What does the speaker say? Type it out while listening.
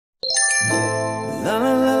La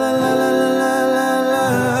la la la la la la la la.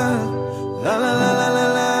 La la la la la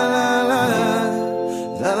la la la.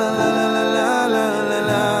 La la la la la la la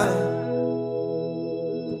la.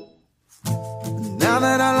 Now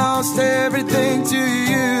that I lost everything to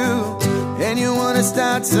you, and you wanna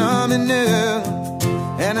start something new,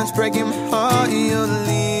 and it's breaking my heart you're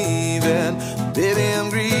leaving. Baby, I'm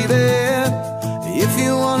grieving. If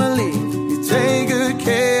you wanna leave, you take good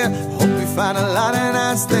care. Hope you find a lot of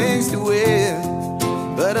nice things to wear,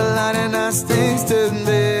 but a lot of nice things turn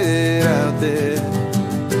bad out there.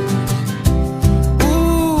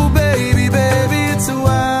 Ooh, baby, baby, it's a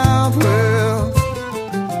wild world.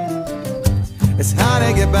 It's hard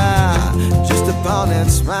to get by just upon that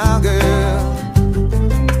smile, girl.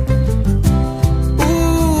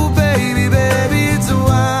 Ooh, baby, baby, it's a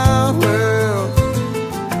wild world.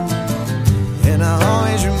 And I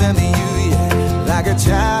always remember you, yeah, like a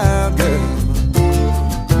child, girl.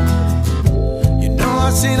 You know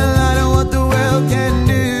I've seen a lot